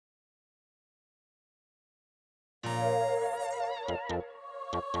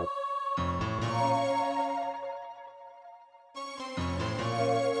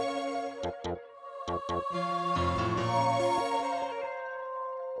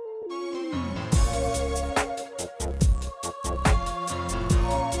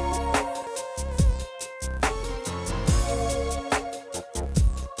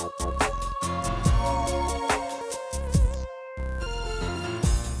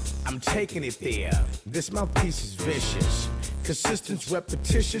I'm taking it there. This mouthpiece is vicious. Consistence,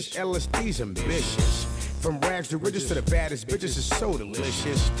 repetitious, LSD's ambitious. From rags to riches to the baddest bitches is so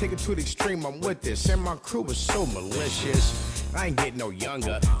delicious. Take it to the extreme, I'm with this, and my crew is so malicious. I ain't getting no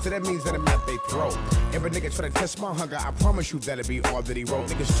younger, so that means that I'm at they throat. Every nigga try to test my hunger, I promise you that'll be all that he wrote.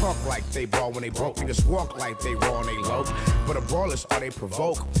 Niggas talk like they ball when they broke, niggas walk like they raw and they low. But a brawl is all they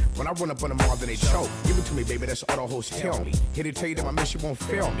provoke. When I run up on them all, then they choke. Give it to me, baby, that's all the hoes tell me. Here to tell you that my mission won't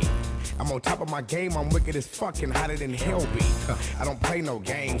fail me. I'm on top of my game, I'm wicked as fuck and hotter than hell be. I don't play no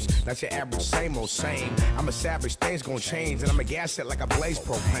games, not your average same old same. I'm a savage, things gon' change, and I'm a gas it like I blaze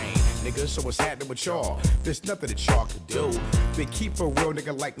propane. Nigga, so what's happening with y'all? There's nothing that y'all can do. They keep a real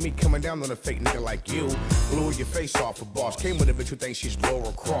nigga like me coming down on a fake nigga like you. Blew your face off a boss, came with a bitch who thinks she's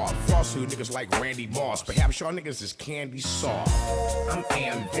Laura Croft. Floss who niggas like Randy Moss, perhaps y'all niggas is candy soft. I'm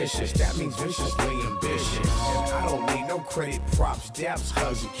ambitious, that means viciously ambitious. And I don't need no credit, props, daps,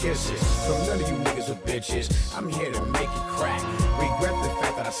 hugs, and kisses. From none of you niggas are bitches, I'm here to make it crack. Regret the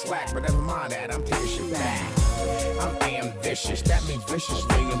fact that I slack, but never mind that, I'm taking shit back. I'm ambitious, that means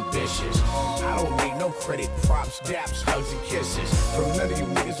viciously ambitious. I don't need no credit, props, daps, hugs, and kisses. From none of you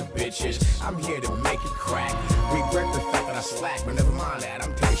niggas are bitches, I'm here to make it crack. Regret the fact that I slack, but never mind that,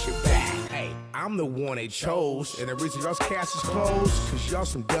 I'm taking shit back. Hey, I'm the one they chose, and the reason y'all's cast is closed, cause y'all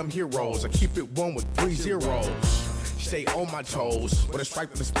some dumb heroes. I keep it one with 3 zeros. Stay on my toes, with a strike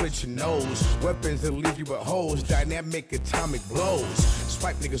that'll split your nose. Weapons that'll leave you with holes, dynamic atomic blows.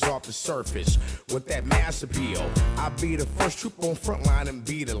 Swipe niggas off the surface with that mass appeal. I be the first troop on front line and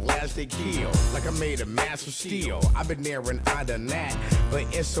be the last they kill. Like I made a massive steel, I've been there and I done that. But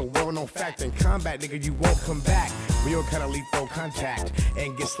it's a well-known fact in combat, nigga, you won't come back. Real kind of lethal contact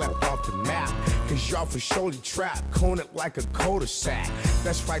and get slapped off the map. Cause y'all for surely trapped, cone it like a cul-de-sac.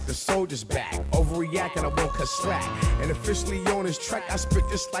 That's right, the soldier's back, overreact and I won't cut slack. And officially on this track, I spit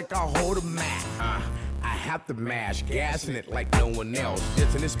this like I hold a mat. I have to mash, gassing it like no one else.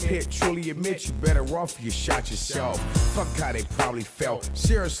 Just in this pit, truly admit you better off if you shot yourself. Fuck how they probably felt.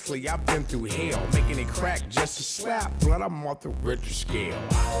 Seriously, I've been through hell, making it crack just to slap. Blood, I'm off the Richter scale.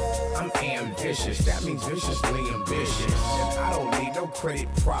 I'm ambitious, that means viciously ambitious. And I don't need no credit,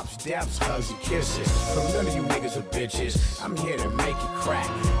 props, daps, hugs, and kisses. From none of you niggas are bitches, I'm here to make it crack.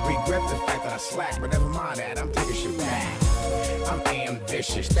 Regret the fact that I slack, but never mind that, I'm taking shit back. I'm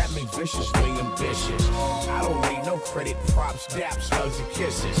ambitious, that means viciously ambitious. I don't need no credit, props, daps, hugs, and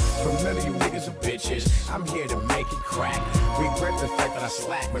kisses. From none of you niggas are bitches, I'm here to make it crack. Regret the fact that I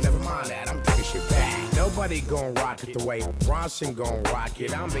slack, but never mind that, I'm taking shit back. Nobody gon' rock it the way Bronson gon' rock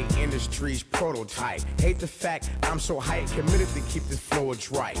it. I'm the industry's prototype. Hate the fact I'm so hype, committed to keep this flow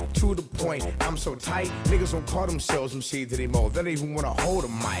right. To the point, I'm so tight, niggas don't call themselves MCs anymore. They don't even wanna hold a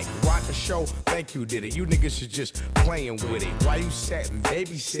mic. Rock a show, thank you did it. You niggas is just playing with it. Why you sat and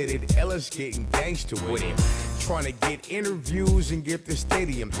babysitted, Ella's getting gangster with it. Trying to get interviews and get the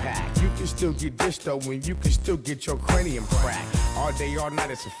stadium packed. You can still get this though when you can still get your cranium cracked. All day, all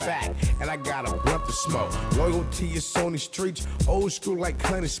night, it's a fact. And I got a blunt to smoke. Loyalty is on the streets, old school like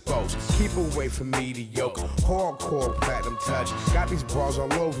Clint Spokes. Keep away from mediocre, hardcore platinum touch. Got these bras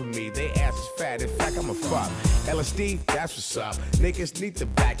all over me, they ass is fat. In fact, I'm a fuck. LSD, that's what's up. Niggas need to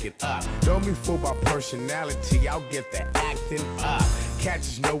back it up. Don't be fooled by personality, I'll get the acting up. Catch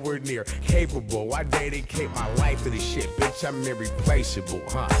is nowhere near capable. I dedicate my life to this shit, bitch. I'm irreplaceable,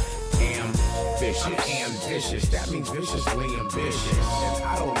 Ambitious. I'm ambitious, that means viciously ambitious. And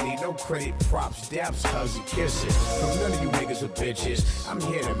I don't need no credit, props, daps, hugs, and kisses. From none of you niggas are bitches, I'm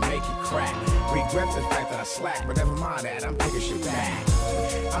here to make it crack. Regret the fact that I slack, but never mind that, I'm taking shit back.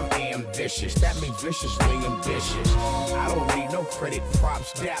 I'm ambitious, that means viciously ambitious. I don't need no credit,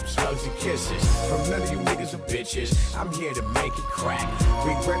 props, daps, hugs, and kisses. From none of you niggas are bitches, I'm here to make it crack.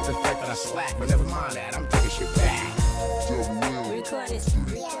 Regret the fact that I slack, but never mind that, I'm taking shit back.